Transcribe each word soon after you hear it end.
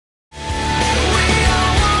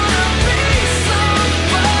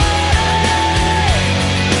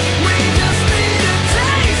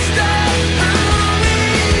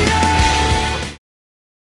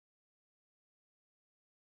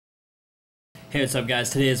Hey, what's up guys?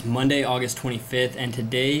 Today is Monday, August 25th, and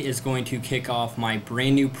today is going to kick off my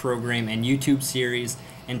brand new program and YouTube series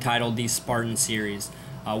entitled the Spartan series.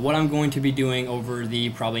 What I'm going to be doing over the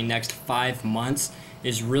probably next 5 months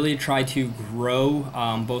is really try to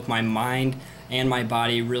grow both my mind and my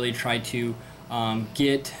body, really try to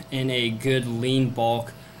get in a good lean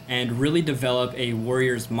bulk and really develop a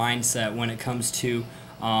warrior's mindset when it comes to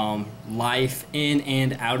life in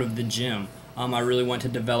and out of the gym. I really want to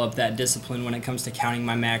develop that discipline when it comes to counting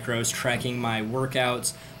my macros, tracking my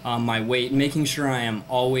workouts, my weight, making sure I am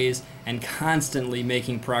always and constantly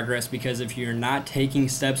making progress, because if you're not taking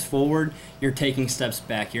steps forward, you're taking steps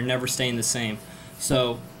back. You're never staying the same.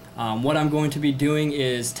 So what I'm going to be doing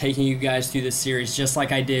is taking you guys through this series just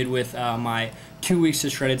like I did with my 2 Weeks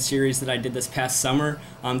to Shredded series that I did this past summer.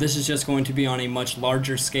 This is just going to be on a much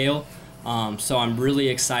larger scale. So I'm really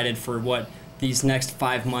excited for what these next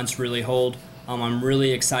 5 months really hold. I'm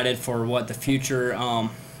really excited for what the future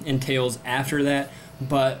entails after that.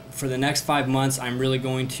 But for the next 5 months, I'm really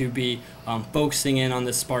going to be focusing in on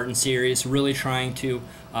this Spartan series, really trying to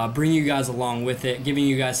bring you guys along with it, giving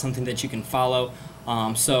you guys something that you can follow.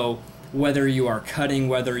 So whether you are cutting,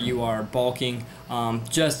 whether you are bulking,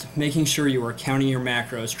 just making sure you are counting your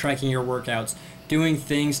macros, tracking your workouts, doing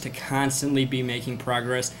things to constantly be making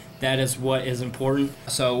progress. That is what is important.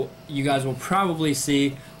 So you guys will probably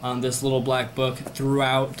see this little black book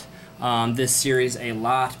throughout this series a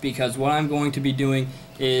lot, because what I'm going to be doing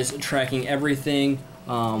is tracking everything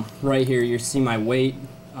right here. You see my weight,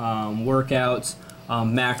 workouts,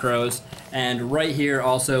 macros, and right here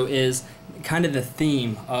also is kind of the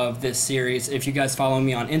theme of this series. If you guys follow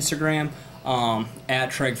me on Instagram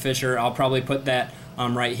at Tregg Fisher, I'll probably put that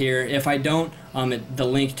right here. If I don't, the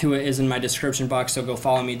link to it is in my description box, so go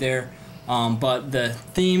follow me there. But the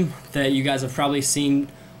theme that you guys have probably seen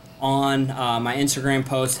on my Instagram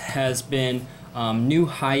post has been new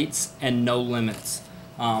heights and no limits.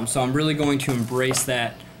 So I'm really going to embrace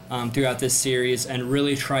that throughout this series and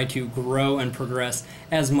really try to grow and progress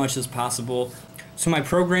as much as possible. So my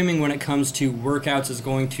programming when it comes to workouts is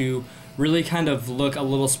going to really kind of look a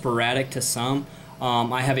little sporadic to some.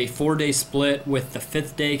 I have a 4-day split, with the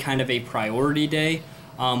 5th day kind of a priority day,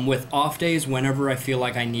 with off days whenever I feel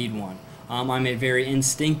like I need one. I'm a very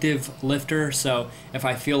instinctive lifter, so if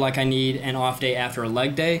I feel like I need an off day after a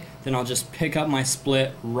leg day, then I'll just pick up my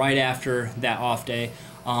split right after that off day.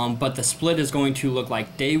 But the split is going to look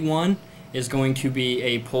like day 1 is going to be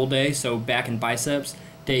a pull day, so back and biceps.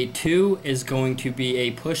 Day 2 is going to be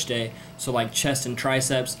a push day, so like chest and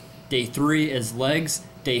triceps. Day 3 is legs.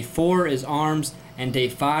 Day 4 is arms. And day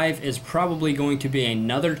 5 is probably going to be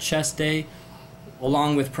another chest day,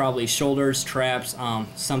 along with probably shoulders, traps,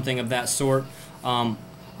 something of that sort. I'm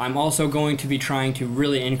also going to be trying to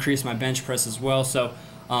really increase my bench press as well. So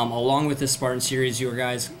along with this Spartan series, you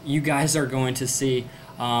guys are going to see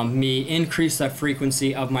me increase the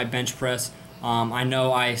frequency of my bench press. I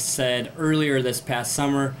know I said earlier this past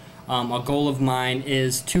summer, a goal of mine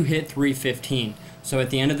is to hit 315. So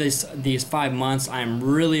at the end of these 5 months, I'm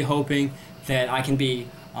really hoping that I can be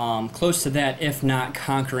close to that, if not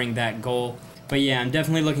conquering that goal. But yeah, I'm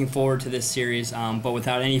definitely looking forward to this series. But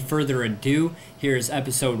without any further ado, here is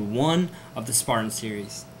episode 1 of the Spartan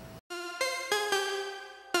series.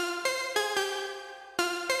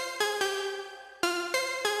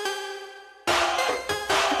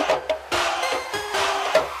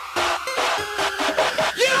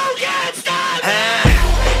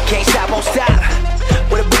 Can't stop, won't stop.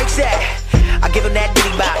 Where the brakes at? I give him that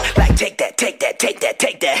ditty bop. Like take that, take that, take that,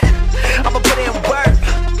 take that. I'ma put in work.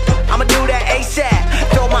 I'ma do that ASAP.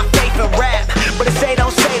 Throw my faith in rap, but they say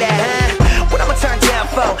don't say that, huh? What I'ma turn down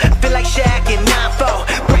for? I feel like Shaq in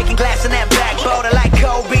 9-4, breaking glass in that backbone. I like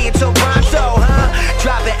Kobe and Toronto, huh?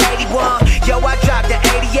 Dropping 81, yo, I dropped the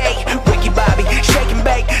 88. Ricky Bobby, shake and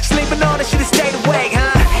bake, sleeping on it, should've stayed awake,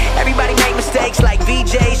 huh? Everybody make mistakes like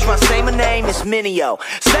VJs. Tryna say my name is Minio.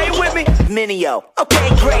 Say it with me, Minio. Okay,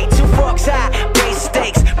 great. 2 forks high, raise the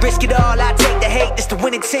stakes. Risk it all, I take the hate. This the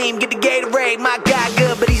winning team. Get the Gatorade. My guy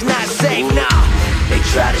good, but he's not safe. Nah. They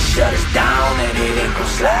try to shut us down and it ain't gon'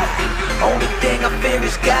 slide. Only thing I fear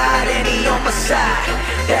is God and he on my side.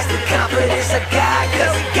 That's the confidence I got,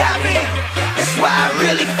 cause he got me. That's why I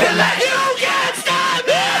really feel like you can't stop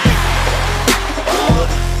me.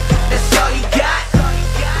 That's all you got.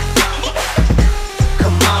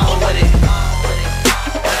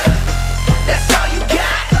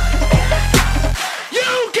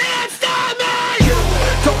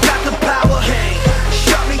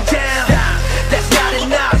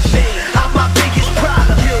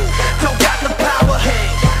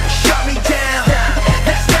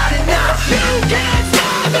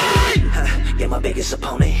 biggest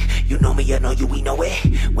opponent. You know me, I know you, we know it.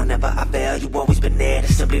 Whenever I fail, you always been there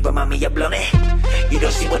to simply remind me you're blown it. You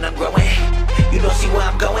don't see when I'm growing, you don't see where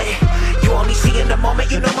I'm going. You only see in the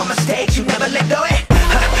moment, you know my mistakes, you never let go it.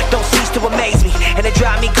 Don't cease to amaze me, and it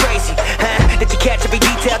drive me crazy. That you catch every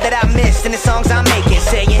detail that I missed in the songs I'm making.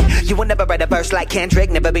 Saying, you will never write a verse like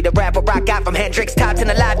Kendrick, never be the rapper I got from Hendrix. Top 10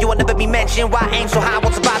 alive, you will never be mentioned. Why aim so high,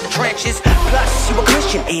 won't survive the trenches. Plus, you a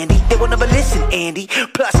Christian, Andy, they will never listen, Andy.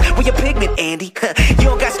 Plus, we a pigment, Andy.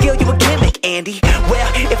 You don't got skill, you a gimmick, Andy. Well,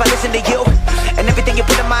 if I listen to you, and everything you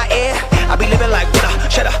put in my ear, I'll be living like woulda,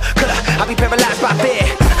 shoulda, coulda. I'll be paralyzed by fear.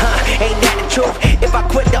 Ain't that the truth? If I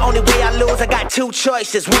quit, the only way I lose. I got two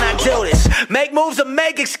choices when I do this: make moves or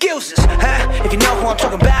make excuses. If you know who I'm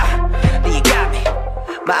talking about, then you got me.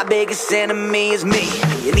 My biggest enemy is me,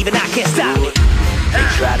 and even I can't stop it. They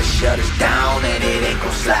try to shut us down and it ain't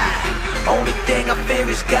gon' slide. Only thing I fear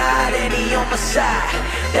is God, and He on my side.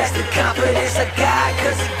 That's the confidence I got,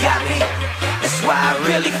 cause He got me. That's why I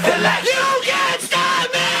really feel like you can't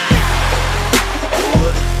stop me.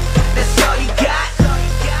 That's all you got.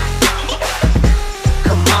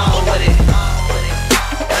 Come on with it.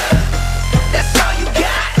 That's all you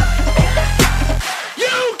got.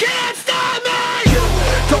 You can't stop me. You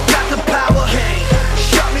don't got the power.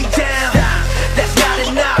 Shut me down. That's not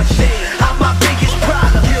enough. I'm my biggest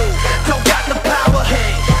problem. You don't got the power.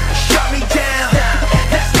 Shut me down.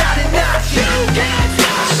 That's not enough. You can't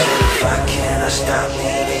stop me. If I cannot stop me,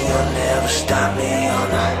 then you'll never stop me. Oh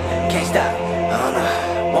no, can't stop. Oh no,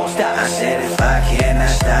 won't stop. I said if I cannot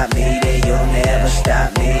stop me, then you'll never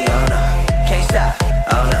stop me.